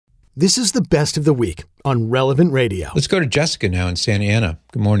This is the best of the week on Relevant Radio. Let's go to Jessica now in Santa Ana.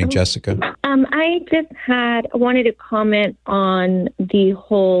 Good morning, Jessica. I just wanted to comment on the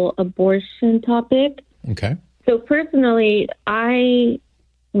whole abortion topic. Okay. So personally, I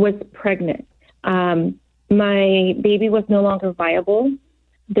was pregnant. My baby was no longer viable.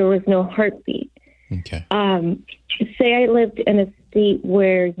 There was no heartbeat. Okay. Say I lived in a state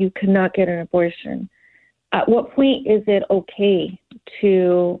where you could not get an abortion. At what point is it okay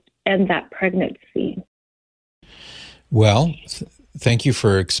to end that pregnancy? Well, thank you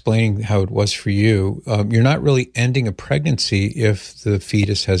for explaining how it was for you. You're not really ending a pregnancy if the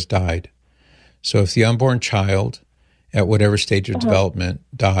fetus has died. So if the unborn child, at whatever stage of development,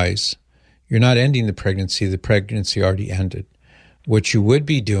 dies, you're not ending the pregnancy already ended. What you would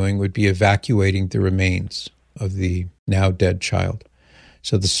be doing would be evacuating the remains of the now dead child.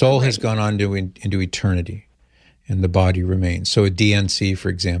 So the soul has gone on into eternity, and the body remains. So a DNC, for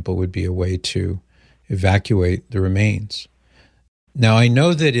example, would be a way to evacuate the remains. Now, I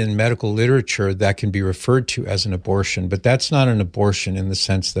know that in medical literature that can be referred to as an abortion, but that's not an abortion in the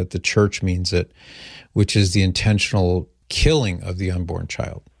sense that the church means it, which is the intentional killing of the unborn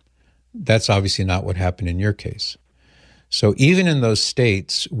child. That's obviously not what happened in your case. So even in those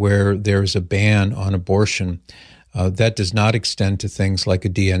states where there's a ban on abortion, that does not extend to things like a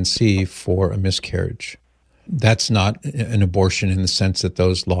DNC for a miscarriage. That's not an abortion in the sense that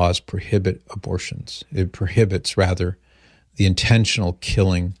those laws prohibit abortions. It prohibits, rather, the intentional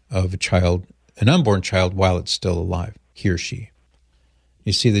killing of a child, an unborn child, while it's still alive, he or she.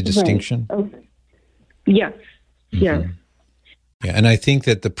 You see the distinction? Right. Okay. Yes. Yes. Yeah, and I think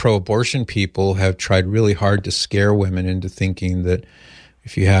that the pro-abortion people have tried really hard to scare women into thinking that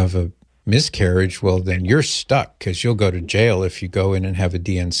if you have a miscarriage, well, then you're stuck because you'll go to jail if you go in and have a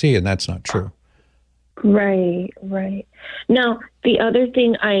DNC, and that's not true. Right. Now, the other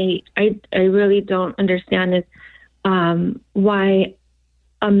thing I really don't understand is why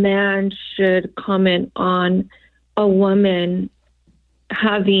a man should comment on a woman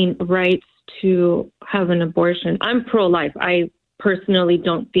having rights to have an abortion. I'm pro-life. I personally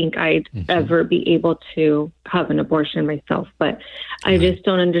don't think I'd ever be able to have an abortion myself, but I just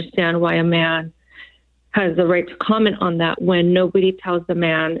don't understand why a man has the right to comment on that when nobody tells the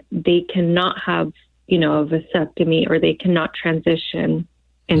man they cannot have, a vasectomy or they cannot transition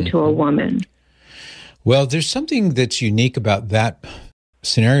into a woman. Well, there's something that's unique about that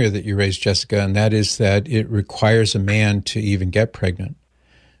scenario that you raised, Jessica, and that is that it requires a man to even get pregnant.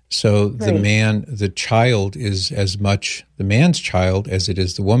 So the child is as much the man's child as it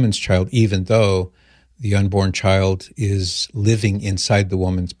is the woman's child, even though the unborn child is living inside the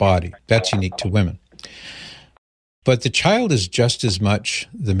woman's body. That's unique to women. But the child is just as much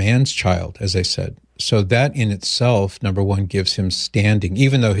the man's child, as I said. So that in itself, number one, gives him standing,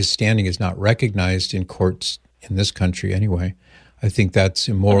 even though his standing is not recognized in courts in this country anyway. I think that's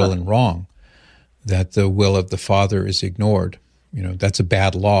immoral and wrong, that the will of the father is ignored. That's a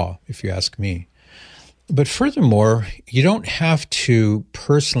bad law, if you ask me. But furthermore, you don't have to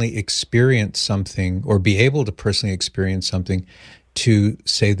personally experience something or be able to personally experience something to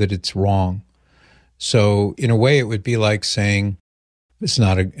say that it's wrong. So in a way, it would be like saying, it's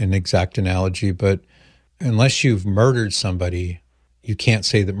not an exact analogy, but unless you've murdered somebody, you can't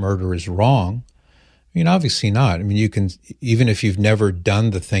say that murder is wrong. Obviously not. You can, even if you've never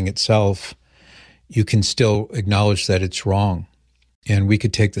done the thing itself, you can still acknowledge that it's wrong. And we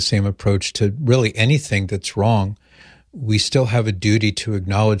could take the same approach to really anything that's wrong. We still have a duty to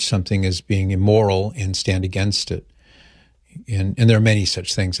acknowledge something as being immoral and stand against it. And there are many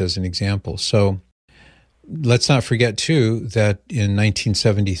such things as an example. So let's not forget, too, that in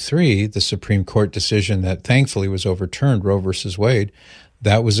 1973, the Supreme Court decision that thankfully was overturned, Roe versus Wade,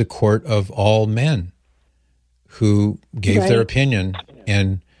 that was a court of all men who gave their opinion.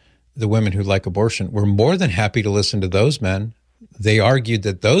 And the women who like abortion were more than happy to listen to those men. They argued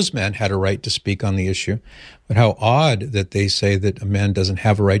that those men had a right to speak on the issue. But how odd that they say that a man doesn't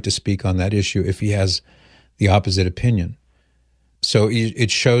have a right to speak on that issue if he has the opposite opinion. So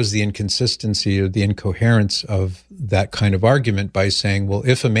it shows the inconsistency or the incoherence of that kind of argument by saying, well,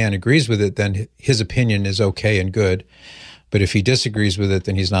 if a man agrees with it, then his opinion is okay and good. But if he disagrees with it,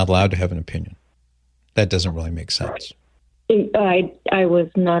 then he's not allowed to have an opinion. That doesn't really make sense. I was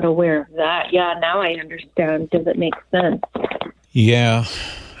not aware of that. Yeah, now I understand. Does it make sense? Yeah.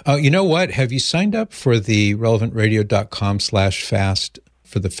 You know what? Have you signed up for the relevantradio.com/fast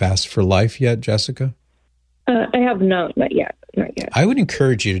for the Fast for Life yet, Jessica? I have not yet. I would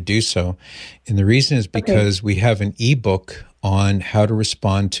encourage you to do so. And the reason is because we have an ebook on how to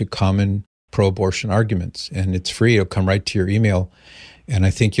respond to common pro-abortion arguments. And it's free. It'll come right to your email. And I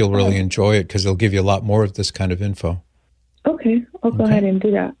think you'll really enjoy it because it'll give you a lot more of this kind of info. Okay. I'll go ahead and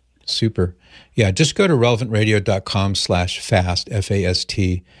do that. Super. Yeah, just go to relevantradio.com/fast, FAST,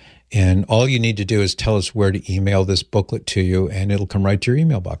 and all you need to do is tell us where to email this booklet to you, and it'll come right to your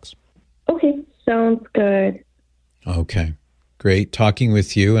email box. Okay, sounds good. Okay, great talking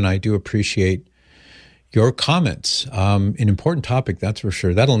with you, and I do appreciate your comments. An important topic, that's for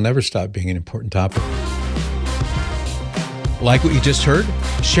sure. That'll never stop being an important topic. Like what you just heard?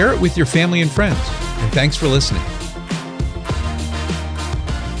 Share it with your family and friends. And thanks for listening.